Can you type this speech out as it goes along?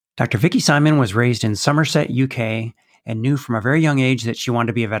Dr. Vicky Simon was raised in Somerset, UK, and knew from a very young age that she wanted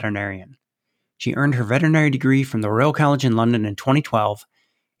to be a veterinarian. She earned her veterinary degree from the Royal College in London in 2012,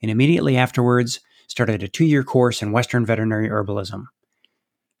 and immediately afterwards started a 2-year course in Western veterinary herbalism.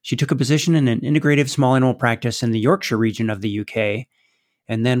 She took a position in an integrative small animal practice in the Yorkshire region of the UK,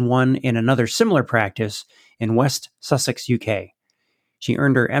 and then one in another similar practice in West Sussex, UK. She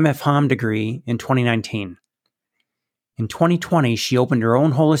earned her MFHom degree in 2019. In 2020, she opened her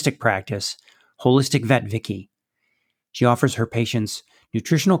own holistic practice, Holistic Vet Vicky. She offers her patients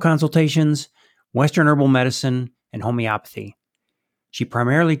nutritional consultations, Western herbal medicine, and homeopathy. She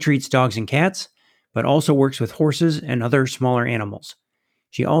primarily treats dogs and cats, but also works with horses and other smaller animals.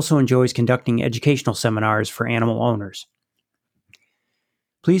 She also enjoys conducting educational seminars for animal owners.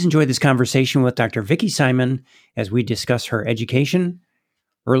 Please enjoy this conversation with Dr. Vicky Simon as we discuss her education,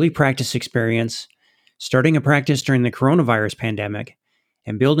 early practice experience, starting a practice during the coronavirus pandemic,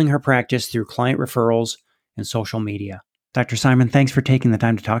 and building her practice through client referrals and social media. Dr. Simon, thanks for taking the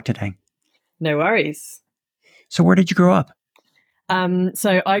time to talk today. No worries. So where did you grow up?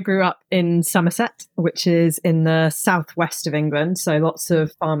 So I grew up in Somerset, which is in the southwest of England. So lots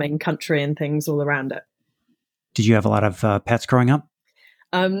of farming country and things all around it. Did you have a lot of pets growing up?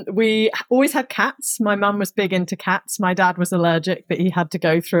 We always had cats. My mum was big into cats. My dad was allergic, but he had to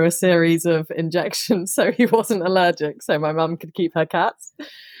go through a series of injections, so he wasn't allergic. So my mum could keep her cats.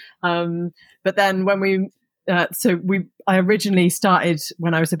 But then when I originally started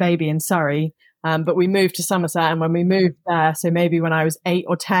when I was a baby in Surrey, but we moved to Somerset. And when we moved there, so maybe when I was 8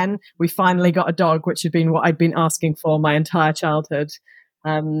 or 10, we finally got a dog, which had been what I'd been asking for my entire childhood.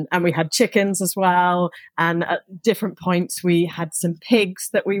 And we had chickens as well. And at different points, we had some pigs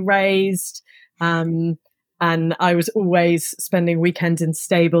that we raised. And I was always spending weekends in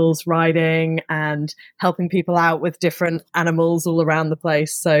stables, riding and helping people out with different animals all around the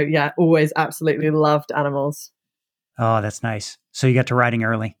place. So yeah, always absolutely loved animals. Oh, that's nice. So you got to riding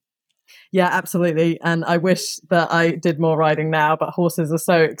early. Yeah, absolutely. And I wish that I did more riding now, but horses are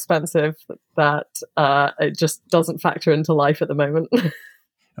so expensive that it just doesn't factor into life at the moment.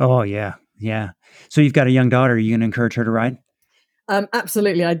 Oh, yeah. Yeah. So you've got a young daughter. Are you going to encourage her to ride?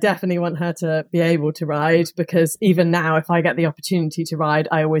 Absolutely. I definitely want her to be able to ride, because even now, if I get the opportunity to ride,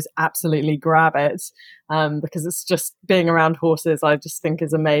 I always absolutely grab it, because it's just being around horses, I just think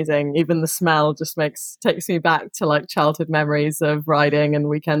is amazing. Even the smell just takes me back to like childhood memories of riding and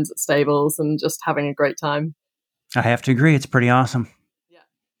weekends at stables and just having a great time. I have to agree. It's pretty awesome.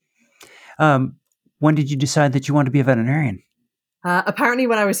 Yeah. When did you decide that you wanted to be a veterinarian? Apparently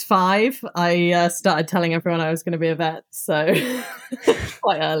when I was 5, I started telling everyone I was going to be a vet. So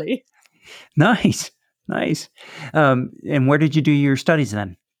quite early. Nice. And where did you do your studies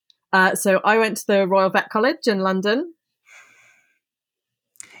then? So I went to the Royal Vet College in London.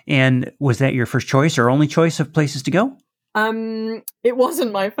 And was that your first choice or only choice of places to go? It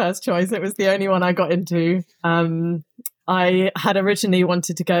wasn't my first choice. It was the only one I got into. I had originally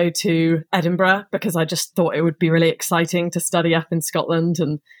wanted to go to Edinburgh because I just thought it would be really exciting to study up in Scotland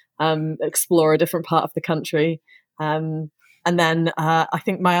and explore a different part of the country. And then I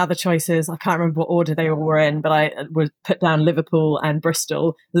think my other choices, I can't remember what order they all were in, but I would put down Liverpool and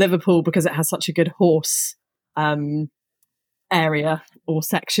Bristol. Liverpool because it has such a good horse area or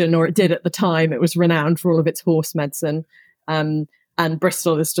section, or it did at the time. It was renowned for all of its horse medicine. And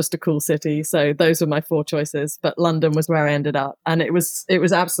Bristol is just a cool city. So those were my 4 choices. But London was where I ended up. And it was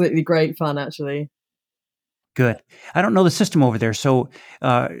absolutely great fun, actually. Good. I don't know the system over there. So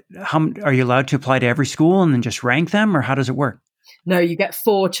how are you allowed to apply to every school and then just rank them? Or how does it work? No, you get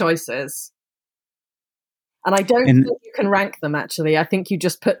 4 choices. And I don't think you can rank them, actually. I think you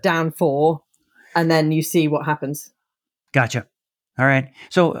just put down 4 and then you see what happens. Gotcha. All right.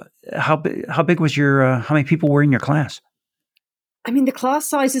 So how big was how many people were in your class? I mean, the class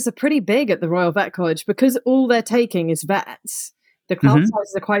sizes are pretty big at the Royal Vet College because all they're taking is vets. The class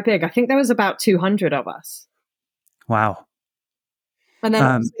sizes are quite big. I think there was about 200 of us. Wow. And then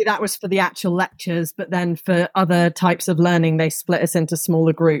obviously that was for the actual lectures, but then for other types of learning, they split us into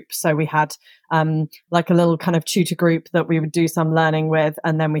smaller groups. So we had like a little kind of tutor group that we would do some learning with.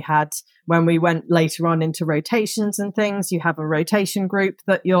 And then we had, when we went later on into rotations and things, you have a rotation group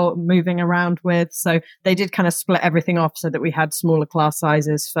that you're moving around with. So they did kind of split everything off so that we had smaller class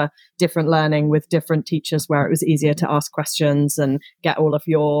sizes for different learning with different teachers where it was easier to ask questions and get all of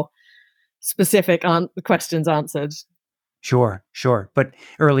your specific questions answered. Sure. But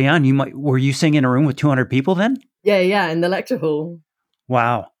early on, were you sitting in a room with 200 people then? Yeah, in the lecture hall.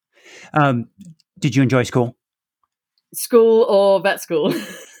 Wow. Did you enjoy school? School or vet school?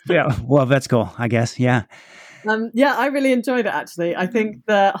 Yeah, well, vet school, I guess. Yeah. Yeah, I really enjoyed it, actually. I think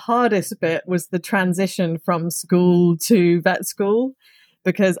the hardest bit was the transition from school to vet school.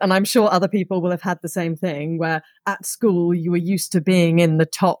 Because, and I'm sure other people will have had the same thing, where at school you were used to being in the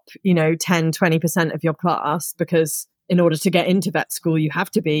top, 10, 20% of your class, because in order to get into vet school, you have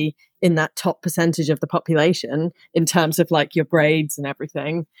to be in that top percentage of the population in terms of like your grades and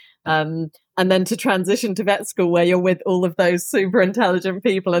everything. And then to transition to vet school where you're with all of those super intelligent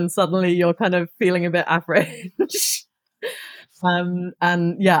people and suddenly you're kind of feeling a bit average.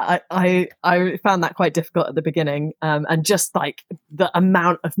 And yeah, I found that quite difficult at the beginning. And just like the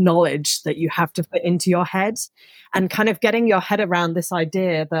amount of knowledge that you have to put into your head and kind of getting your head around this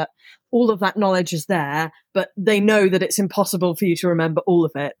idea that all of that knowledge is there, but they know that it's impossible for you to remember all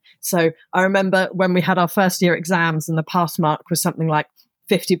of it. So I remember when we had our first year exams and the pass mark was something like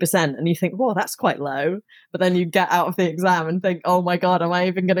 50%, and you think, well, that's quite low. But then you get out of the exam and think, oh my God, am I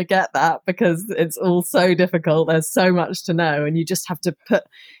even going to get that? Because it's all so difficult. There's so much to know. And you just have to put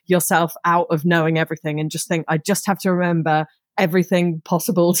yourself out of knowing everything and just think, I just have to remember everything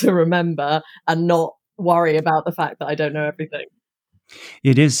possible to remember and not worry about the fact that I don't know everything.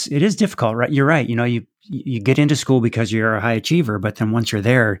 It is difficult, right? You're right. You get into school because you're a high achiever, but then once you're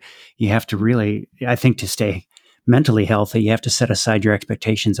there, you have to really, I think, to stay mentally healthy, you have to set aside your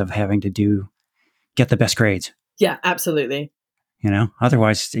expectations of having to get the best grades. Yeah, absolutely.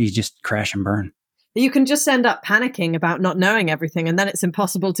 Otherwise you just crash and burn. You can just end up panicking about not knowing everything, and then it's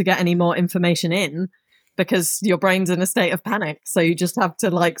impossible to get any more information in because your brain's in a state of panic. So you just have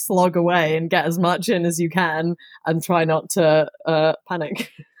to like slog away and get as much in as you can and try not to panic.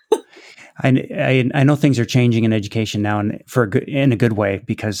 I know things are changing in education now, and in a good way,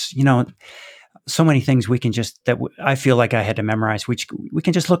 because so many things we can I feel like I had to memorize, which we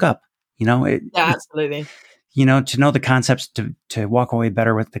can just look up. Yeah, absolutely. To know the concepts, to walk away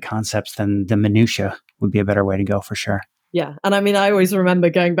better with the concepts than the minutia would be a better way to go for sure. Yeah. And I mean, I always remember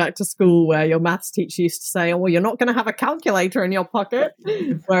going back to school where your maths teacher used to say, oh, well, you're not going to have a calculator in your pocket.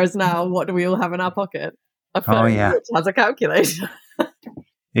 Whereas now, what do we all have in our pocket? A phone which has a calculator.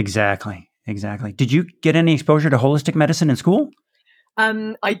 Exactly. Did you get any exposure to holistic medicine in school?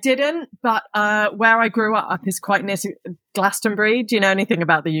 I didn't, but where I grew up is quite near to Glastonbury. Do you know anything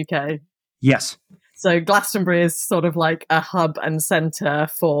about the UK? Yes. So Glastonbury is sort of like a hub and centre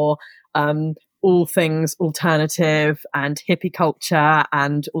for all things alternative and hippie culture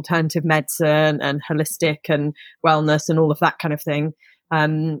and alternative medicine and holistic and wellness and all of that kind of thing.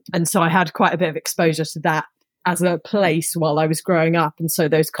 And so I had quite a bit of exposure to that as a place while I was growing up. And so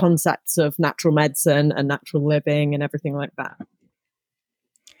those concepts of natural medicine and natural living and everything like that.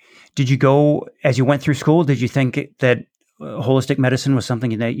 Did you go, as you went through school, did you think that holistic medicine was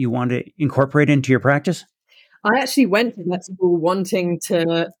something that you wanted to incorporate into your practice? I actually went to vet school wanting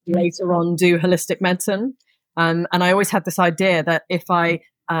to later on do holistic medicine. And I always had this idea that if I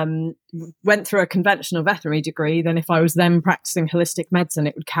went through a conventional veterinary degree, then if I was then practicing holistic medicine,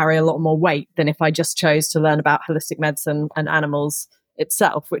 it would carry a lot more weight than if I just chose to learn about holistic medicine and animals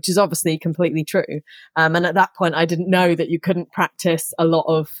itself, which is obviously completely true. And at that point, I didn't know that you couldn't practice a lot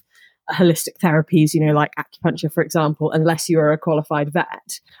of holistic therapies, like acupuncture, for example, unless you are a qualified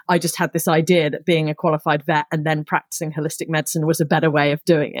vet. I just had this idea that being a qualified vet and then practicing holistic medicine was a better way of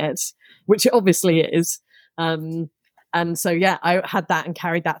doing it, which it obviously is. And so, yeah, I had that and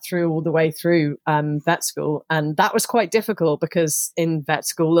carried that through all the way through vet school. And that was quite difficult because in vet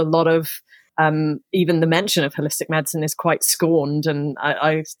school, a lot of even the mention of holistic medicine is quite scorned. And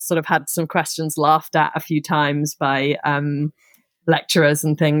I sort of had some questions laughed at a few times by lecturers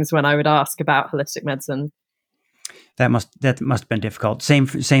and things when I would ask about holistic medicine. That must have been difficult.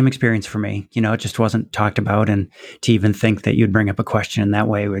 Same experience for me. It just wasn't talked about, and to even think that you'd bring up a question in that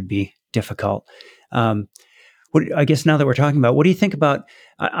way would be difficult. I guess now that we're talking about, what do you think about?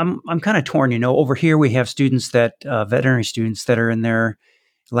 I'm kind of torn. Over here we have students veterinary students that are in their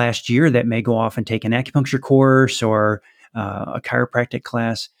last year that may go off and take an acupuncture course or a chiropractic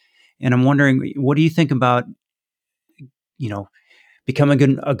class, and I'm wondering, what do you think about,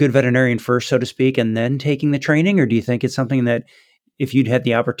 becoming a good veterinarian first, so to speak, and then taking the training? Or do you think it's something that if you'd had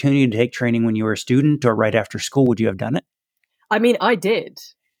the opportunity to take training when you were a student or right after school, would you have done it? I mean, I did.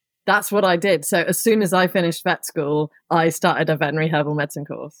 That's what I did. So as soon as I finished vet school, I started a veterinary herbal medicine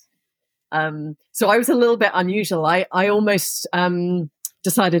course. So I was a little bit unusual. I almost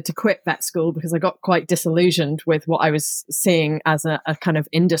decided to quit vet school because I got quite disillusioned with what I was seeing as a kind of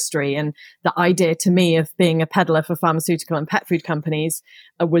industry. And the idea to me of being a peddler for pharmaceutical and pet food companies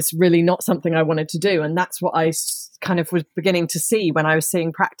was really not something I wanted to do. And that's what I kind of was beginning to see when I was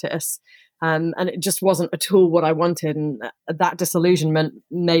seeing practice. And it just wasn't at all what I wanted. And that disillusionment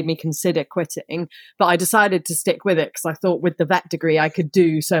made me consider quitting. But I decided to stick with it because I thought with the vet degree, I could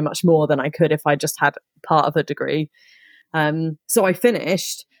do so much more than I could if I just had part of a degree. So I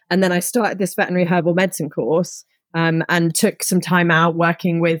finished, and then I started this veterinary herbal medicine course. And took some time out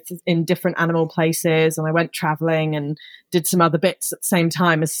working in different animal places, and I went traveling and did some other bits at the same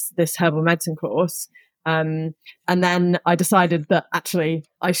time as this herbal medicine course. And then I decided that actually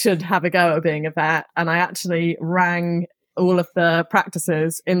I should have a go at being a vet, and I actually rang all of the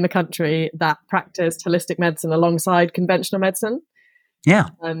practices in the country that practiced holistic medicine alongside conventional medicine. Yeah.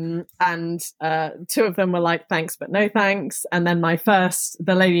 And two of them were like, thanks, but no thanks. And then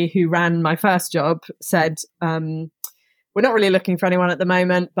the lady who ran my first job said, we're not really looking for anyone at the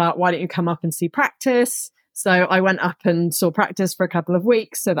moment, but why don't you come up and see practice? So I went up and saw practice for a couple of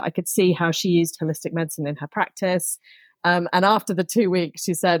weeks so that I could see how she used holistic medicine in her practice. And after the 2 weeks,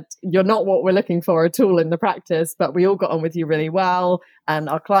 she said, you're not what we're looking for at all in the practice, but we all got on with you really well. And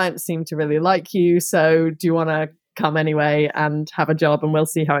our clients seem to really like you. So do you want to come anyway and have a job, and we'll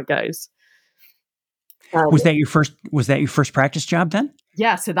see how it goes. Was that your first practice job then?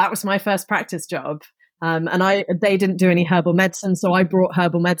 Yeah, so that was my first practice job. And they didn't do any herbal medicine, so I brought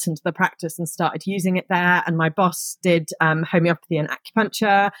herbal medicine to the practice and started using it there. And my boss did homeopathy and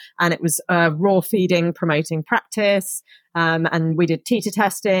acupuncture, and it was raw feeding, promoting practice. And we did teeter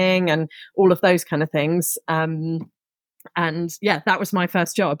testing and all of those kind of things. And yeah, that was my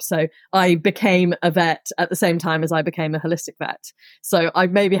first job. So I became a vet at the same time as I became a holistic vet. So I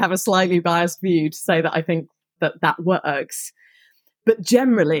maybe have a slightly biased view to say that I think that works. But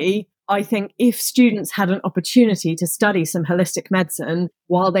generally, I think if students had an opportunity to study some holistic medicine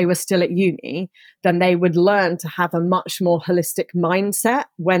while they were still at uni, then they would learn to have a much more holistic mindset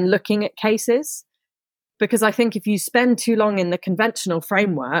when looking at cases. Because I think if you spend too long in the conventional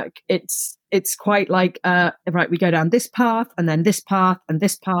framework, it's quite like, right, we go down this path and then this path and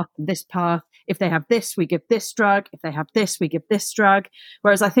this path and this path. If they have this, we give this drug. If they have this, we give this drug.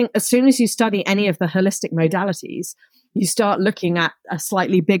 Whereas I think as soon as you study any of the holistic modalities, you start looking at a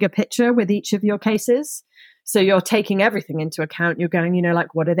slightly bigger picture with each of your cases. So you're taking everything into account. You're going,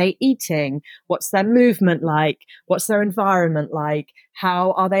 like, what are they eating? What's their movement like? What's their environment like?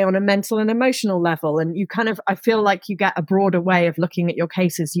 How are they on a mental and emotional level? And I feel like you get a broader way of looking at your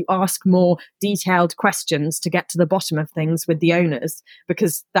cases. You ask more detailed questions to get to the bottom of things with the owners,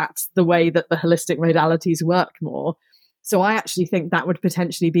 because that's the way that the holistic modalities work more. So I actually think that would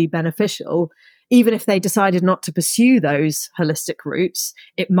potentially be beneficial. Even if they decided not to pursue those holistic routes,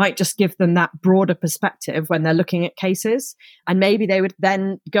 it might just give them that broader perspective when they're looking at cases. And maybe they would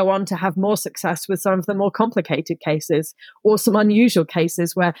then go on to have more success with some of the more complicated cases, or some unusual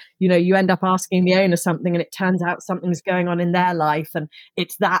cases where, you end up asking the owner something and it turns out something's going on in their life, and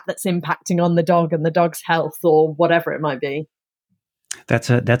it's that's impacting on the dog and the dog's health, or whatever it might be. That's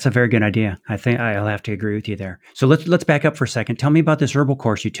a very good idea. I think I'll have to agree with you there. So let's back up for a second. Tell me about this herbal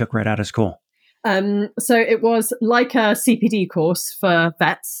course you took right out of school. So it was like a CPD course for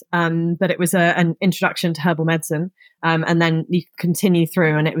vets, but it was an introduction to herbal medicine. And then you continue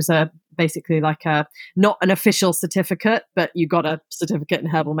through, and it was basically like not an official certificate, but you got a certificate in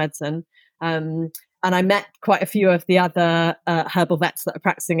herbal medicine. And I met quite a few of the other herbal vets that are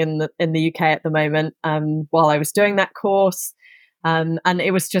practicing in the UK at the moment while I was doing that course. And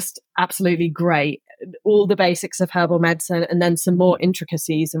it was just absolutely great. All the basics of herbal medicine, and then some more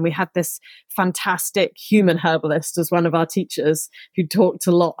intricacies. And we had this fantastic human herbalist as one of our teachers, who talked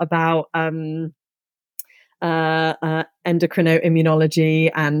a lot about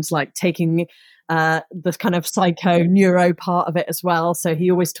endocrinoimmunology and like taking the kind of psycho-neuro part of it as well. So he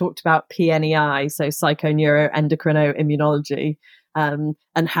always talked about PNEI, so psycho-neuro-endocrinoimmunology. And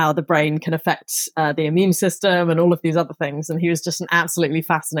how the brain can affect the immune system and all of these other things. And he was just an absolutely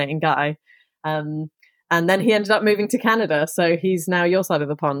fascinating guy. And then he ended up moving to Canada. So he's now your side of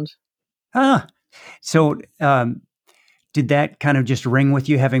the pond. So did that kind of just ring with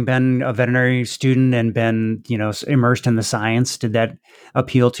you, having been a veterinary student and been, immersed in the science? Did that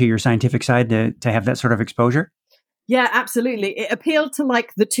appeal to your scientific side to have that sort of exposure? Yeah, absolutely. It appealed to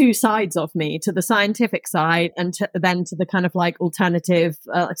like the two sides of me, to the scientific side and then to the kind of like alternative,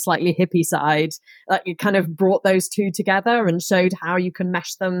 slightly hippie side. It kind of brought those two together and showed how you can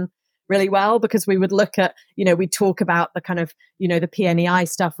mesh them really well, because we would look at, we'd talk about the kind of, the PNEI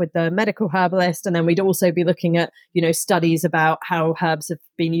stuff with the medical herbalist. And then we'd also be looking at, studies about how herbs have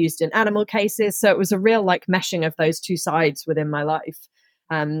been used in animal cases. So it was a real like meshing of those two sides within my life.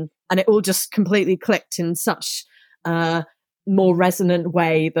 And it all just completely clicked in such more resonant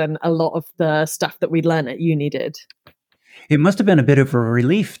way than a lot of the stuff that we'd learn at uni did. It must have been a bit of a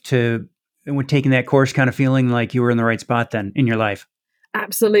relief to when taking that course kind of feeling like you were in the right spot then in your life?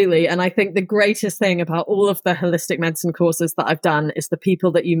 Absolutely. And I think the greatest thing about all of the holistic medicine courses that I've done is the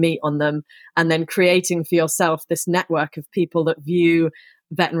people that you meet on them, and then creating for yourself this network of people that view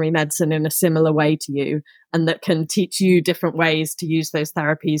veterinary medicine in a similar way to you, and that can teach you different ways to use those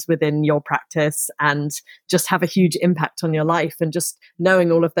therapies within your practice and just have a huge impact on your life. And just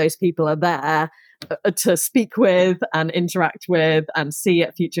knowing all of those people are there to speak with and interact with and see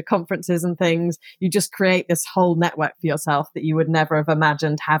at future conferences and things, you just create this whole network for yourself that you would never have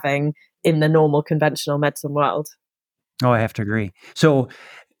imagined having in the normal conventional medicine world. Oh, I have to agree. So,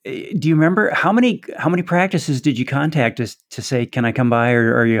 do you remember how many practices did you contact to say, can I come by,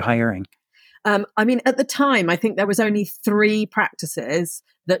 or are you hiring? I mean, at the time, I think there was only 3 practices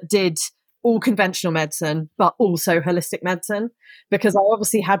that did all conventional medicine, but also holistic medicine, because I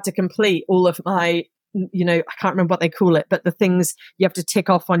obviously had to complete all of my, I can't remember what they call it, but the things you have to tick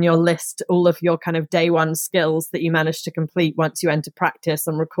off on your list, all of your kind of day one skills that you managed to complete once you enter practice,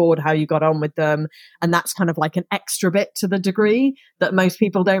 and record how you got on with them. And that's kind of like an extra bit to the degree that most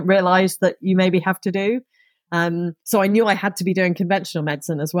people don't realize that you maybe have to do. So I knew I had to be doing conventional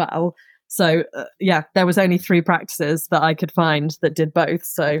medicine as well. So there was only 3 practices that I could find that did both.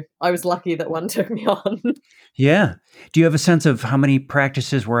 So I was lucky that one took me on. Yeah. Do you have a sense of how many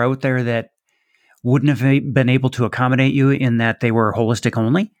practices were out there that wouldn't have been able to accommodate you in that they were holistic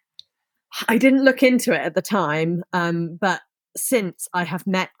only? I didn't look into it at the time, but since I have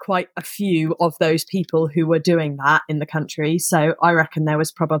met quite a few of those people who were doing that in the country. So I reckon there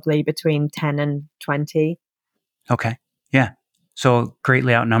was probably between 10 and 20. Okay. Yeah. So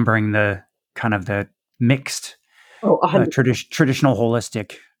greatly outnumbering the kind of the mixed traditional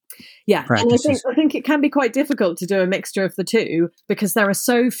holistic practices. And I think it can be quite difficult to do a mixture of the two, because there are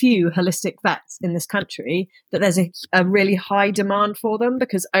so few holistic vets in this country that there's a really high demand for them,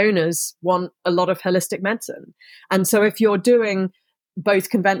 because owners want a lot of holistic medicine. And so if you're doing both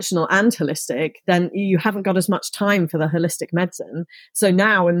conventional and holistic, then you haven't got as much time for the holistic medicine. So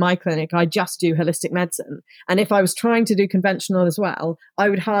now in my clinic, I just do holistic medicine. And if I was trying to do conventional as well, I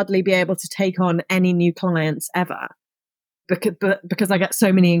would hardly be able to take on any new clients ever, because I get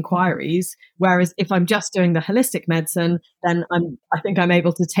so many inquiries. Whereas if I'm just doing the holistic medicine, then I think I'm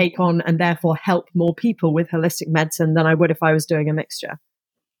able to take on and therefore help more people with holistic medicine than I would if I was doing a mixture.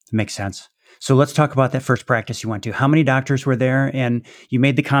 Makes sense. So let's talk about that first practice you went to. How many doctors were there? And you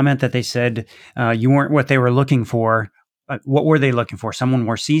made the comment that they said you weren't what they were looking for. What were they looking for? Someone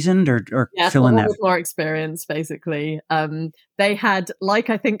more seasoned, or fill in that? With more experience, basically. They had, like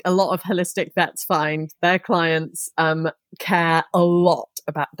I think a lot of holistic vets find, their clients care a lot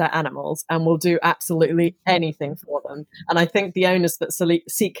about their animals and will do absolutely anything for them. And I think the owners that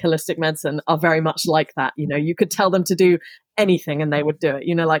seek holistic medicine are very much like that. You could tell them to do anything and they would do it.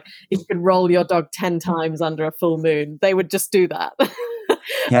 Like if you could roll your dog 10 times under a full moon, they would just do that.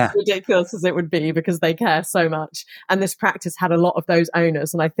 Yeah. As ridiculous as it would be, because they care so much. And this practice had a lot of those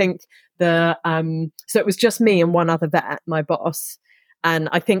owners. And I think so it was just me and one other vet, my boss. And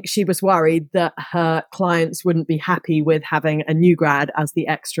I think she was worried that her clients wouldn't be happy with having a new grad as the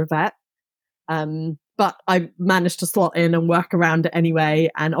extra vet. But I managed to slot in and work around it anyway.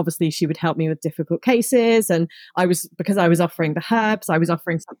 And obviously she would help me with difficult cases. And because I was offering the herbs, I was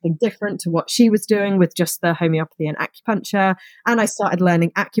offering something different to what she was doing with just the homeopathy and acupuncture. And I started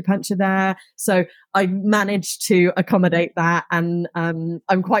learning acupuncture there. So I managed to accommodate that. And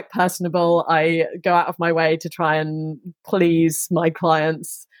I'm quite personable. I go out of my way to try and please my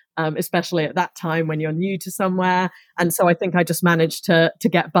clients, especially at that time when you're new to somewhere. And so I think I just managed to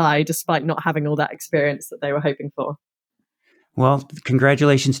get by despite not having all that experience that they were hoping for. Well,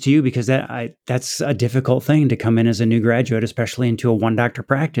 congratulations to you, because that's a difficult thing to come in as a new graduate, especially into a one doctor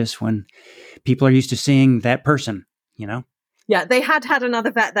practice when people are used to seeing that person, Yeah, they had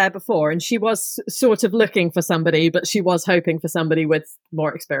another vet there before, and she was sort of looking for somebody, but she was hoping for somebody with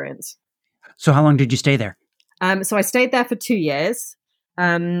more experience. So how long did you stay there? So I stayed there for 2 years.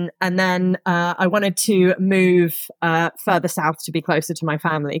 And then I wanted to move further south to be closer to my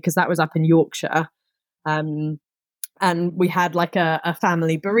family, because that was up in Yorkshire. And we had like a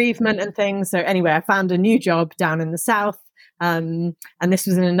family bereavement and things. So anyway, I found a new job down in the south. And this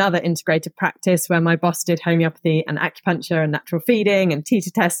was in another integrated practice where my boss did homeopathy and acupuncture and natural feeding and teeter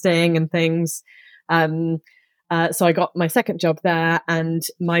testing and things. So I got my second job there, and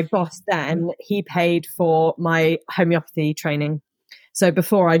my boss then, he paid for my homeopathy training. So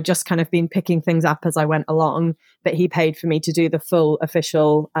before, I'd just kind of been picking things up as I went along, but he paid for me to do the full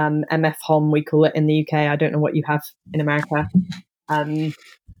official MF Hom, we call it in the UK. I don't know what you have in America.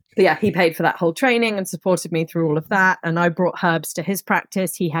 But yeah, he paid for that whole training and supported me through all of that. And I brought herbs to his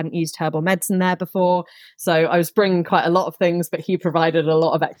practice. He hadn't used herbal medicine there before. So I was bringing quite a lot of things, but he provided a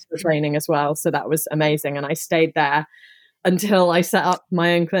lot of extra training as well. So that was amazing. And I stayed there until I set up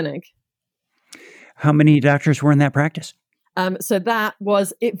my own clinic. How many doctors were in that practice? So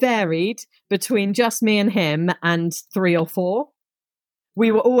it varied between just me and him and 3 or 4.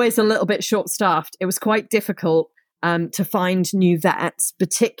 We were always a little bit short-staffed. It was quite difficult to find new vets,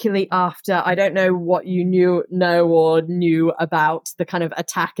 particularly after, I don't know what you knew about the kind of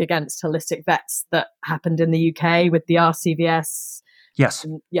attack against holistic vets that happened in the UK with the RCVS. Yes.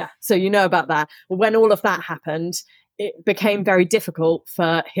 Yeah. So you know about that. When all of that happened, it became very difficult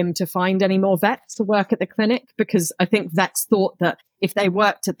for him to find any more vets to work at the clinic, because I think vets thought that if they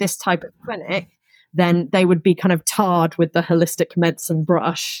worked at this type of clinic, then they would be kind of tarred with the holistic medicine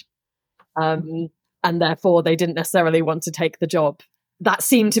brush. And therefore they didn't necessarily want to take the job. That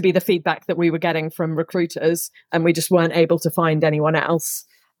seemed to be the feedback that we were getting from recruiters, and we just weren't able to find anyone else.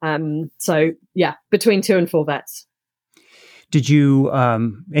 So yeah, between 2 and 4 vets. Did you,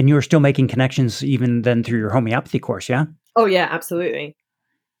 and you were still making connections even then through your homeopathy course, yeah? Oh yeah, absolutely.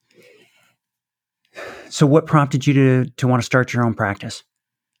 So what prompted you to want to start your own practice?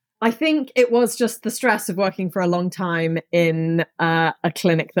 I think it was just the stress of working for a long time in a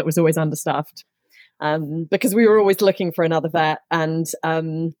clinic that was always understaffed. Because we were always looking for another vet, and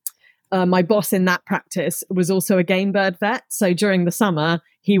my boss in that practice was also a game bird vet. So during the summer,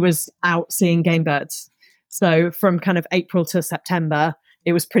 he was out seeing game birds. So from kind of April to September,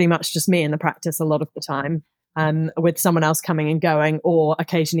 it was pretty much just me in the practice a lot of the time, with someone else coming and going, or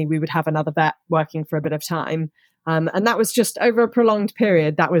occasionally we would have another vet working for a bit of time. And that was just over a prolonged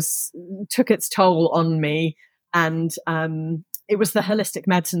period. That took its toll on me. And it was the holistic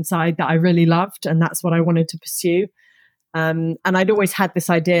medicine side that I really loved, and that's what I wanted to pursue. And I'd always had this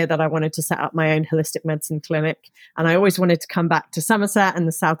idea that I wanted to set up my own holistic medicine clinic. And I always wanted to come back to Somerset and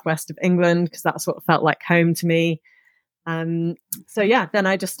the southwest of England, because that's what felt like home to me. So yeah, then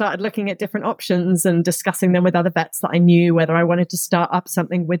I just started looking at different options and discussing them with other vets that I knew, whether I wanted to start up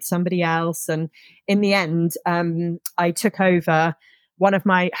something with somebody else. And in the end, I took over. One of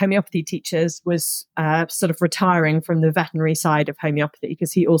my homeopathy teachers was sort of retiring from the veterinary side of homeopathy,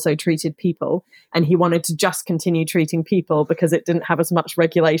 because he also treated people, and he wanted to just continue treating people because it didn't have as much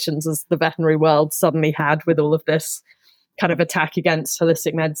regulations as the veterinary world suddenly had with all of this kind of attack against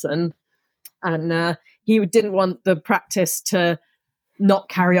holistic medicine. And he didn't want the practice to not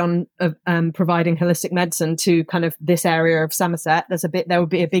carry on providing holistic medicine to kind of this area of Somerset. There would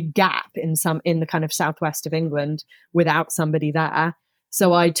be a big gap in the kind of southwest of England without somebody there.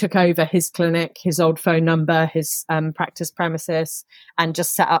 So I took over his clinic, his old phone number, his practice premises, and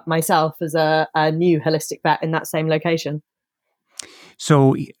just set up myself as a new holistic vet in that same location.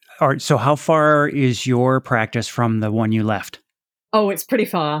 So, all right, so how far is your practice from the one you left? Oh, it's pretty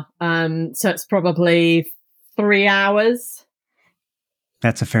far. So it's probably 3 hours.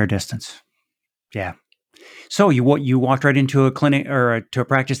 That's a fair distance. Yeah. So you walked right into a clinic or to a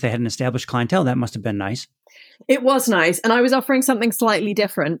practice that had an established clientele. That must have been nice. It was nice. And I was offering something slightly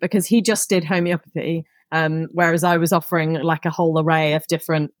different because he just did homeopathy, whereas I was offering like a whole array of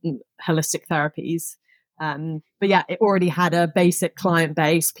different holistic therapies. But yeah, it already had a basic client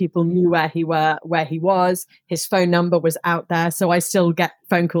base. People knew where he was. His phone number was out there. So I still get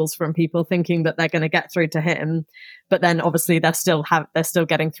phone calls from people thinking that they're going to get through to him. But then obviously they're still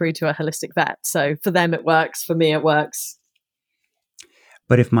getting through to a holistic vet. So for them, it works. For me, it works.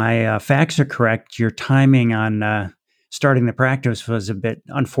 But if my facts are correct, your timing on starting the practice was a bit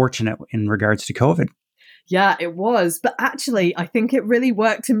unfortunate in regards to COVID. Yeah, it was. But actually, I think it really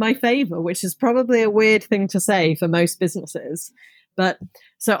worked in my favor, which is probably a weird thing to say for most businesses. But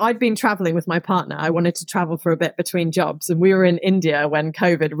so I'd been traveling with my partner. I wanted to travel for a bit between jobs. And we were in India when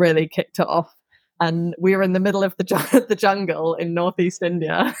COVID really kicked off. And we were in the middle of the jungle in northeast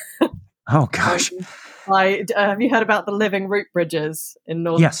India. Oh, gosh. Have you heard about the living root bridges in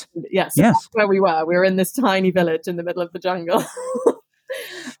North? Yes. Yes. Yes. That's where we were. We were in this tiny village in the middle of the jungle.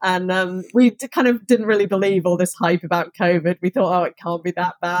 And we kind of didn't really believe all this hype about COVID. We thought, oh, it can't be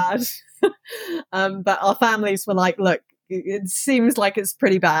that bad. But our families were like, look, it seems like it's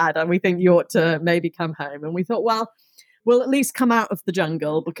pretty bad, and we think you ought to maybe come home. And we thought, well, we'll at least come out of the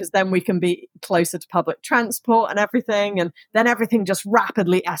jungle, because then we can be closer to public transport and everything. And then everything just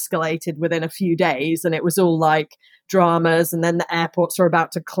rapidly escalated within a few days. And it was all like dramas. And then the airports were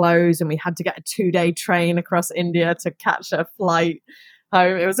about to close, and we had to get a 2-day train across India to catch a flight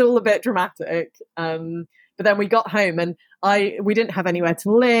home. It was all a bit dramatic. But then we got home, and we didn't have anywhere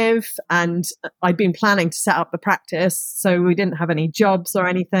to live, and I'd been planning to set up the practice, so we didn't have any jobs or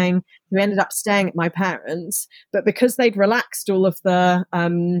anything. We ended up staying at my parents', but because they'd relaxed all of the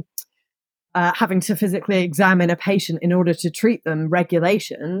having to physically examine a patient in order to treat them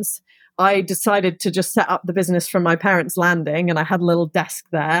regulations, I decided to just set up the business from my parents' landing, and I had a little desk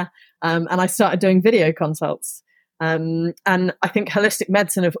there, and I started doing video consults. And I think holistic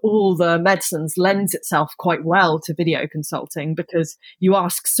medicine, of all the medicines, lends itself quite well to video consulting because you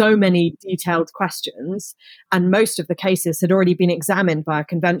ask so many detailed questions, and most of the cases had already been examined by a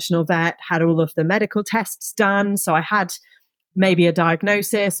conventional vet, had all of the medical tests done. So I had maybe a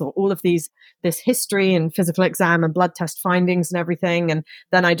diagnosis or all of this history and physical exam and blood test findings and everything. And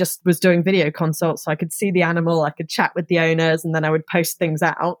then I just was doing video consults. So I could see the animal, I could chat with the owners, and then I would post things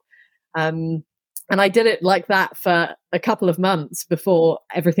out. And I did it like that for a couple of months before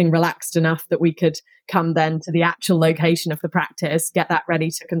everything relaxed enough that we could come then to the actual location of the practice, get that ready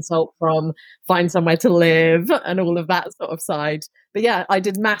to consult from, find somewhere to live, and all of that sort of side. But yeah, I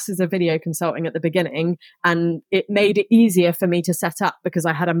did masses of video consulting at the beginning, and it made it easier for me to set up because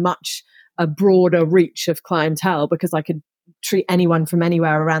I had a broader reach of clientele because I could treat anyone from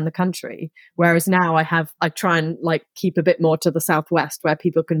anywhere around the country. Whereas now I try and like keep a bit more to the southwest where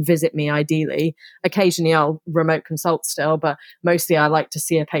people can visit me ideally. Occasionally I'll remote consult still, but mostly I like to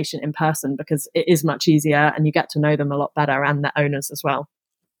see a patient in person because it is much easier and you get to know them a lot better and the owners as well.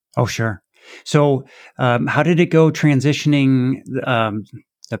 Oh, sure. So how did it go transitioning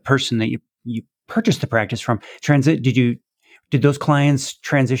the person that you purchased the practice from? Did those clients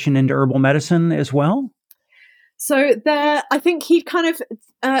transition into herbal medicine as well? So I think he kind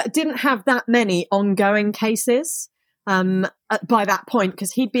of didn't have that many ongoing cases by that point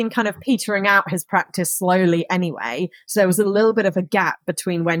because he'd been kind of petering out his practice slowly anyway. So there was a little bit of a gap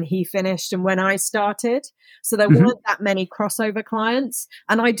between when he finished and when I started. So there weren't that many crossover clients.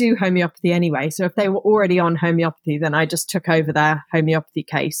 And I do homeopathy anyway. So if they were already on homeopathy, then I just took over their homeopathy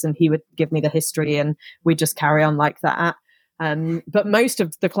case and he would give me the history and we'd just carry on like that. But most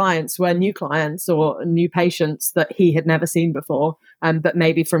of the clients were new clients or new patients that he had never seen before, but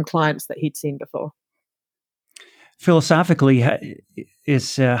maybe from clients that he'd seen before. Philosophically, how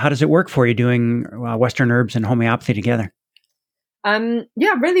does it work for you doing Western herbs and homeopathy together?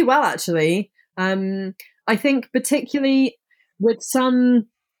 Yeah, really well, actually. I think particularly with some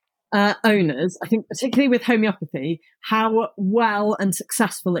owners, I think particularly with homeopathy, how well and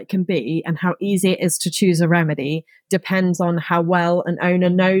successful it can be and how easy it is to choose a remedy depends on how well an owner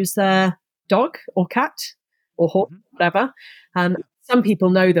knows their dog or cat or horse, whatever. Some people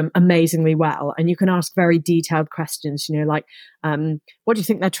know them amazingly well, and you can ask very detailed questions, like, what do you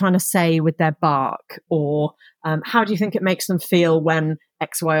think they're trying to say with their bark? Or how do you think it makes them feel when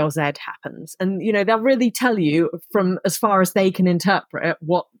X, Y, or Z happens? And, they'll really tell you from as far as they can interpret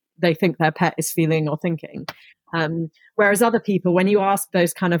what they think their pet is feeling or thinking. Whereas other people, when you ask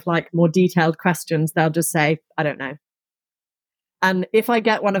those kind of like more detailed questions, they'll just say, I don't know. And if I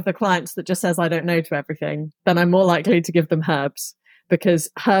get one of the clients that just says, I don't know to everything, then I'm more likely to give them herbs because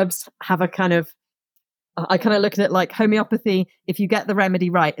herbs have I kind of look at it like homeopathy. If you get the remedy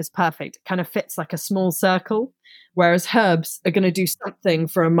right, it's perfect. It kind of fits like a small circle. Whereas herbs are going to do something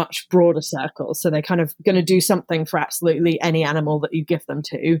for a much broader circle. So they're kind of going to do something for absolutely any animal that you give them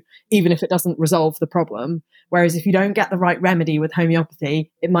to, even if it doesn't resolve the problem. Whereas if you don't get the right remedy with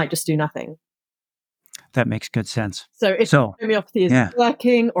homeopathy, it might just do nothing. That makes good sense. So if homeopathy is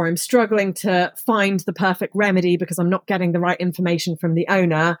working or I'm struggling to find the perfect remedy because I'm not getting the right information from the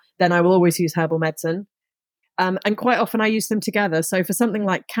owner, then I will always use herbal medicine. And quite often I use them together. So for something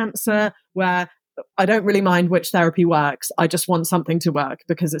like cancer, where I don't really mind which therapy works, I just want something to work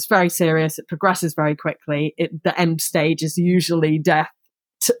because it's very serious. It progresses very quickly. The end stage is usually death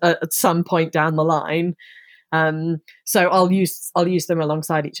at some point down the line. So I'll use them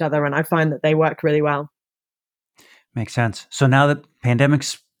alongside each other, and I find that they work really well. Makes sense. So now that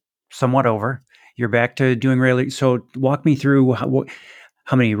pandemic's somewhat over, you're back to doing so walk me through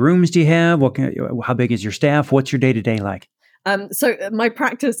how many rooms do you have? How big is your staff? What's your day-to-day like? So my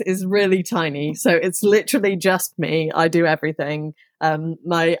practice is really tiny. So it's literally just me. I do everything.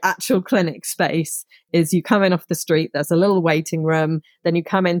 My actual clinic space is you come in off the street. There's a little waiting room. Then you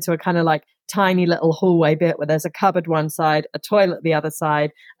come into a kind of like tiny little hallway bit where there's a cupboard one side, a toilet the other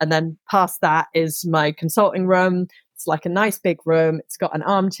side. And then past that is my consulting room. It's like a nice big room. It's got an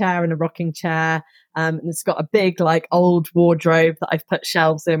armchair and a rocking chair. And it's got a big like old wardrobe that I've put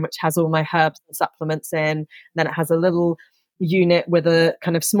shelves in, which has all my herbs and supplements in. And then it has a little unit with a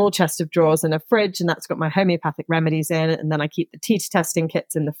kind of small chest of drawers and a fridge, and that's got my homeopathic remedies in. And then I keep the teeth testing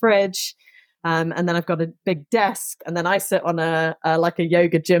kits in the fridge. And then I've got a big desk, and then I sit on a like a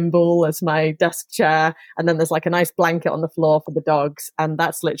yoga gym ball as my desk chair, and then there's like a nice blanket on the floor for the dogs, and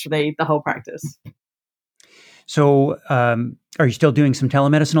that's literally the whole practice. So, are you still doing some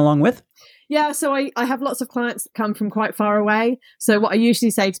telemedicine along with? Yeah, so I have lots of clients that come from quite far away. So what I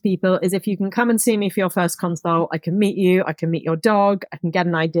usually say to people is, if you can come and see me for your first consult, I can meet you, I can meet your dog, I can get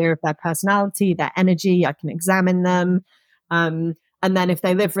an idea of their personality, their energy, I can examine them. And then if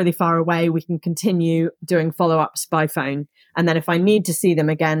they live really far away, we can continue doing follow-ups by phone. And then if I need to see them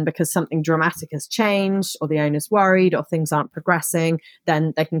again because something dramatic has changed, or the owner's worried, or things aren't progressing,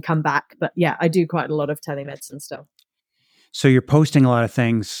 then they can come back. But yeah, I do quite a lot of telemedicine still. So you're posting a lot of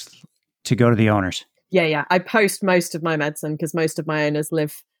things to go to the owners. Yeah. I post most of my medicine because most of my owners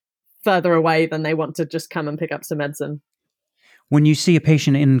live further away than they want to just come and pick up some medicine. When you see a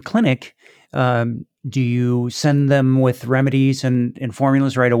patient in clinic, do you send them with remedies and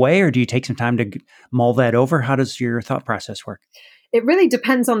formulas right away, or do you take some time to mull that over? How does your thought process work? It really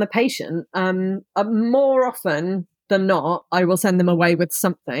depends on the patient. More often than not, I will send them away with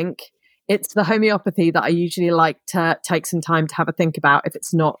something. It's the homeopathy that I usually like to take some time to have a think about if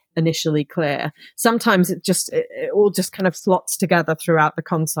it's not initially clear. Sometimes it all just kind of slots together throughout the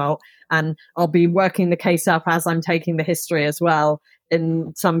consult, and I'll be working the case up as I'm taking the history as well.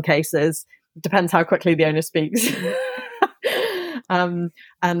 In some cases, depends how quickly the owner speaks.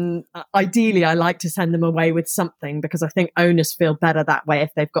 And ideally, I like to send them away with something, because I think owners feel better that way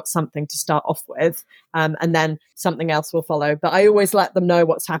if they've got something to start off with, and then something else will follow. But I always let them know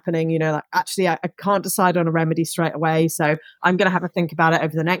what's happening. Like, actually, I can't decide on a remedy straight away, so I'm going to have a think about it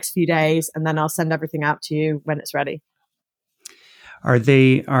over the next few days, and then I'll send everything out to you when it's ready.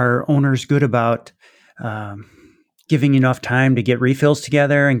 Are owners good about giving enough time to get refills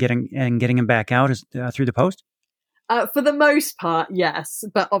together and getting them back out through the post? For the most part, yes.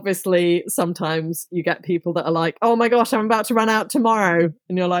 But obviously, sometimes you get people that are like, oh my gosh, I'm about to run out tomorrow.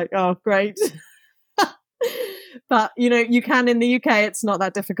 And you're like, oh, great. But, you can, in the UK, it's not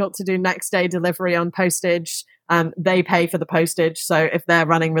that difficult to do next day delivery on postage. They pay for the postage. So if they're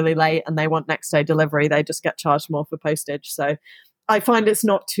running really late and they want next day delivery, they just get charged more for postage. So I find it's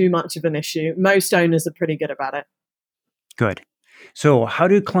not too much of an issue. Most owners are pretty good about it. Good. So how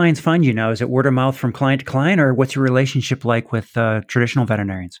do clients find you now? Is it word of mouth from client to client, or what's your relationship like with traditional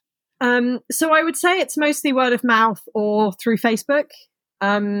veterinarians? So I would say it's mostly word of mouth or through Facebook.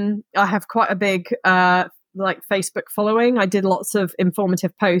 I have quite a big Facebook following. I did lots of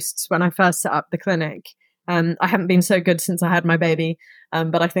informative posts when I first set up the clinic. I haven't been so good since I had my baby,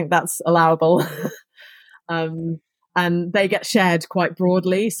 but I think that's allowable. And they get shared quite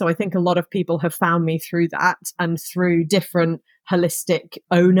broadly. So I think a lot of people have found me through that, and through different holistic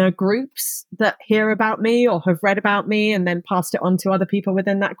owner groups that hear about me or have read about me and then passed it on to other people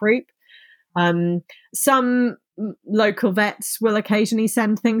within that group. Some local vets will occasionally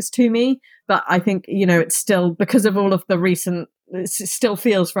send things to me, but I think, it's still, because of all of the it still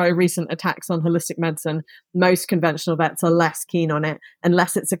feels very recent attacks on holistic medicine. Most conventional vets are less keen on it,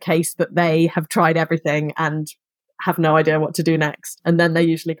 unless it's a case that they have tried everything and have no idea what to do next. And then they're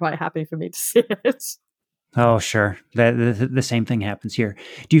usually quite happy for me to see it. Oh, sure. The same thing happens here.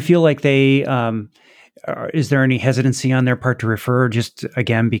 Do you feel like is there any hesitancy on their part to refer, just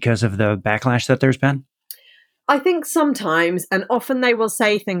again because of the backlash that there's been? I think sometimes, and often, they will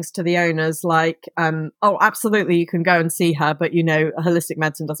say things to the owners like, oh, absolutely, you can go and see her, but holistic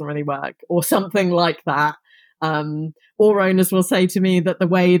medicine doesn't really work, or something like that. Or owners will say to me that the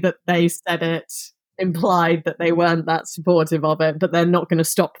way that they said it implied that they weren't that supportive of it, but they're not going to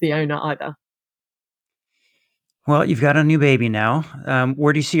stop the owner either. Well, you've got a new baby now.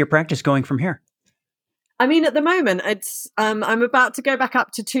 Where do you see your practice going from here? I mean, at the moment, I'm about to go back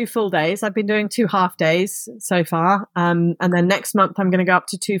up to 2 full days. I've been doing 2 half days so far. And then next month, I'm going to go up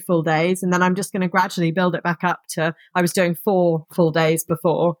to 2 full days. And then I'm just going to gradually build it back up to, I was doing 4 full days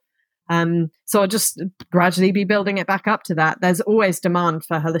before. So I'll just gradually be building it back up to that. There's always demand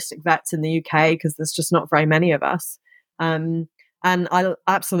for holistic vets in the UK because there's just not very many of us. And I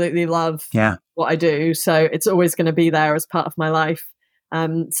absolutely love what I do. So it's always going to be there as part of my life.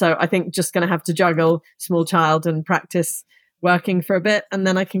 So I think just going to have to juggle small child and practice working for a bit, and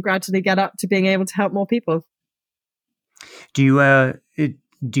then I can gradually get up to being able to help more people. Do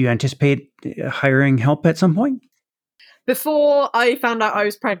you anticipate hiring help at some point? Before I found out I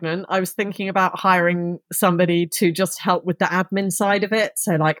was pregnant, I was thinking about hiring somebody to just help with the admin side of it.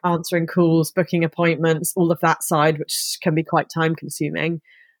 So like answering calls, booking appointments, all of that side, which can be quite time consuming.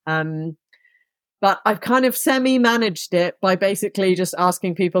 But I've kind of semi-managed it by basically just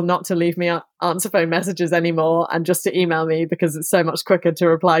asking people not to leave me answer phone messages anymore and just to email me, because it's so much quicker to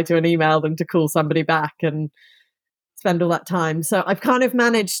reply to an email than to call somebody back and spend all that time. So I've kind of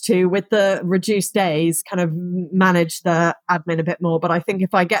managed to, with the reduced days, kind of manage the admin a bit more. But I think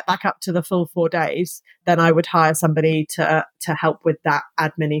if I get back up to the full 4 days, then I would hire somebody to help with that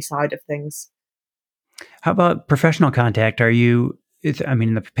admin-y side of things. How about professional contact?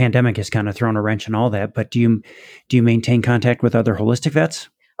 The pandemic has kind of thrown a wrench in all that, but do you maintain contact with other holistic vets?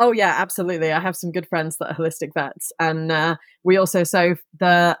 Oh yeah, absolutely. I have some good friends that are holistic vets, and we also, so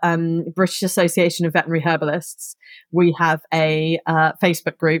the British Association of Veterinary Herbalists, we have a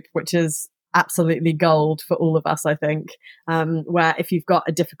Facebook group which is absolutely gold for all of us, I think, where if you've got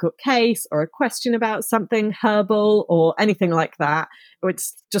a difficult case or a question about something herbal or anything like that,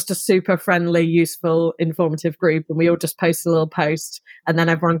 it's just a super friendly, useful, informative group, and we all just post a little post, and then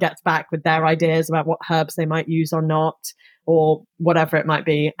everyone gets back with their ideas about what herbs they might use or not, or whatever it might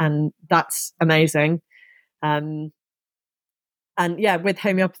be. And that's amazing. And yeah, with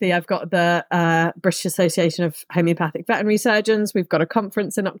homeopathy, I've got the British Association of Homeopathic Veterinary Surgeons. We've got a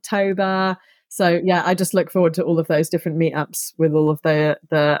conference in October. So yeah, I just look forward to all of those different meetups with all of the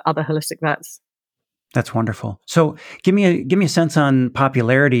other holistic vets. That's wonderful. So give me a sense on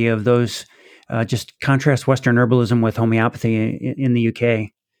popularity of those, just contrast Western herbalism with homeopathy in the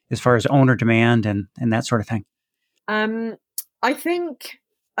UK as far as owner demand and that sort of thing. I think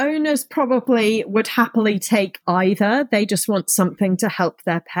owners probably would happily take either. They just want something to help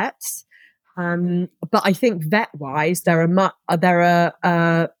their pets. But I think vet-wise,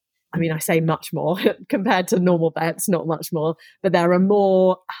 I say much more compared to normal vets, not much more, but there are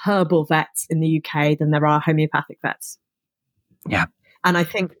more herbal vets in the UK than there are homeopathic vets. Yeah. And I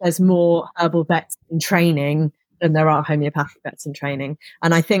think there's more herbal vets in training than there are homeopathic vets in training.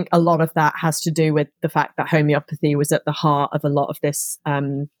 And I think a lot of that has to do with the fact that homeopathy was at the heart of a lot of this,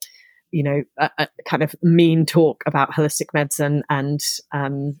 kind of mean talk about holistic medicine. And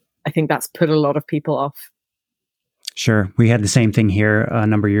I think that's put a lot of people off. Sure. We had the same thing here a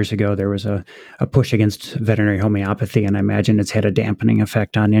number of years ago. There was a push against veterinary homeopathy, and I imagine it's had a dampening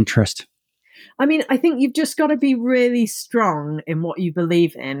effect on interest. I mean, I think you've just got to be really strong in what you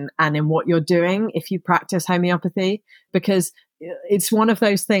believe in and in what you're doing if you practice homeopathy, because it's one of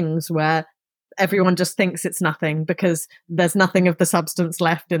those things where everyone just thinks it's nothing because there's nothing of the substance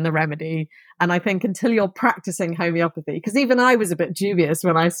left in the remedy. And I think until you're practicing homeopathy, because even I was a bit dubious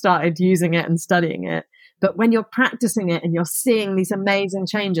when I started using it and studying it, but when you're practicing it and you're seeing these amazing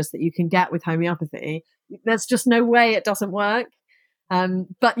changes that you can get with homeopathy, there's just no way it doesn't work.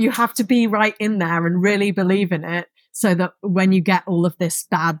 But you have to be right in there and really believe in it, so that when you get all of this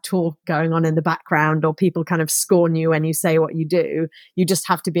bad talk going on in the background, or people kind of scorn you when you say what you do, you just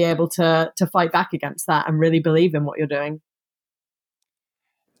have to be able to fight back against that and really believe in what you're doing.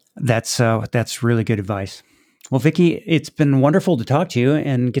 That's really good advice. Well, Vicky, it's been wonderful to talk to you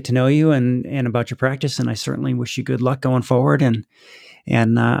and get to know you and about your practice. And I certainly wish you good luck going forward. And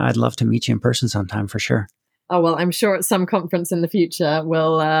I'd love to meet you in person sometime for sure. Oh, well, I'm sure at some conference in the future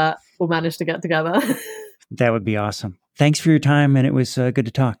we'll manage to get together. That would be awesome. Thanks for your time, and it was good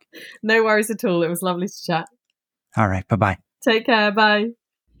to talk. No worries at all. It was lovely to chat. All right. Bye-bye. Take care. Bye.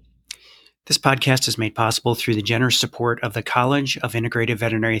 This podcast is made possible through the generous support of the College of Integrative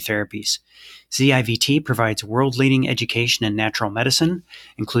Veterinary Therapies. CIVT provides world-leading education in natural medicine,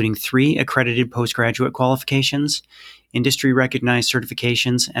 including 3 accredited postgraduate qualifications, industry-recognized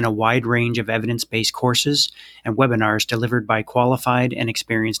certifications, and a wide range of evidence-based courses and webinars delivered by qualified and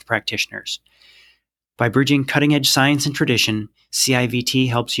experienced practitioners. By bridging cutting-edge science and tradition, CIVT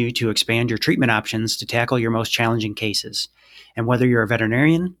helps you to expand your treatment options to tackle your most challenging cases. And whether you're a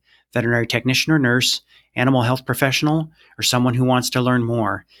veterinarian, veterinary technician or nurse, animal health professional, or someone who wants to learn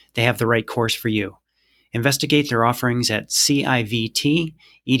more, they have the right course for you. Investigate their offerings at civtedu.org.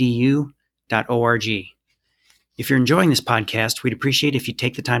 If you're enjoying this podcast, we'd appreciate if you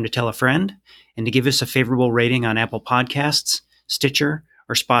take the time to tell a friend and to give us a favorable rating on Apple Podcasts, Stitcher,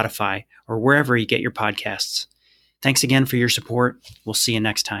 or Spotify, or wherever you get your podcasts. Thanks again for your support. We'll see you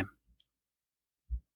next time.